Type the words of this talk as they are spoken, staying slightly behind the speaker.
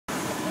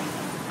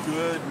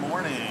Good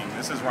morning.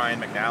 This is Ryan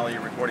McNally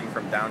reporting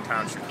from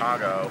downtown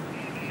Chicago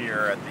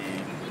here at the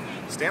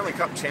Stanley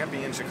Cup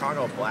champion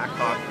Chicago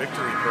Blackhawk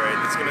victory parade.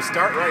 It's going to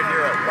start right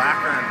here at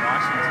Blackburn,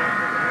 Washington.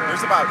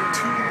 There's about 2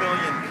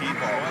 million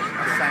people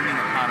ascending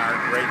upon our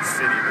great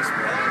city this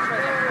morning.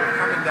 They're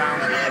coming down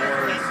in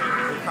hordes.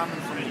 They're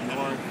coming from the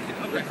north.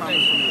 They're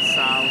coming from the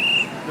south.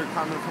 They're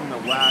coming from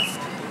the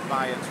west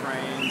via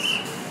trains.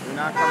 They're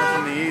not coming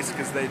from the east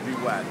because they'd be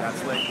wet.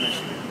 That's Lake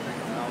Michigan.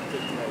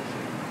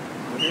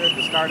 We're here at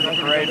the start of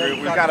the parade.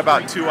 We've got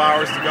about 2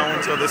 hours to go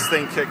until this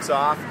thing kicks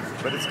off,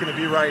 but it's going to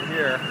be right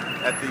here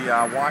at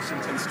the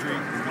Washington Street.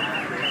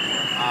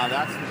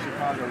 That's the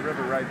Chicago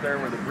River right there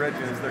where the bridge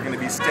is. They're going to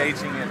be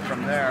staging it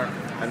from there,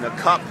 and the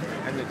Cup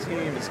and the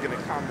team is going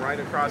to come right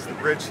across the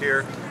bridge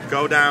here,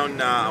 go down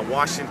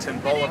Washington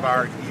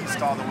Boulevard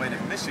east all the way to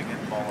Michigan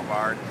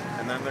Boulevard,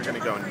 and then they're going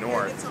to go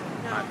north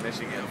on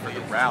Michigan for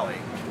the rally.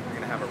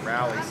 Have a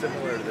rally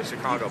similar to the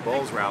Chicago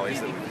Bulls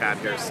rallies that we've had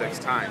here 6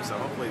 times. So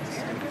hopefully this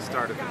is going to be the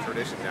start of the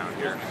tradition down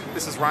here.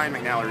 This is Ryan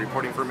McNally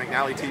reporting for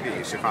McNally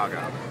TV,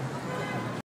 Chicago.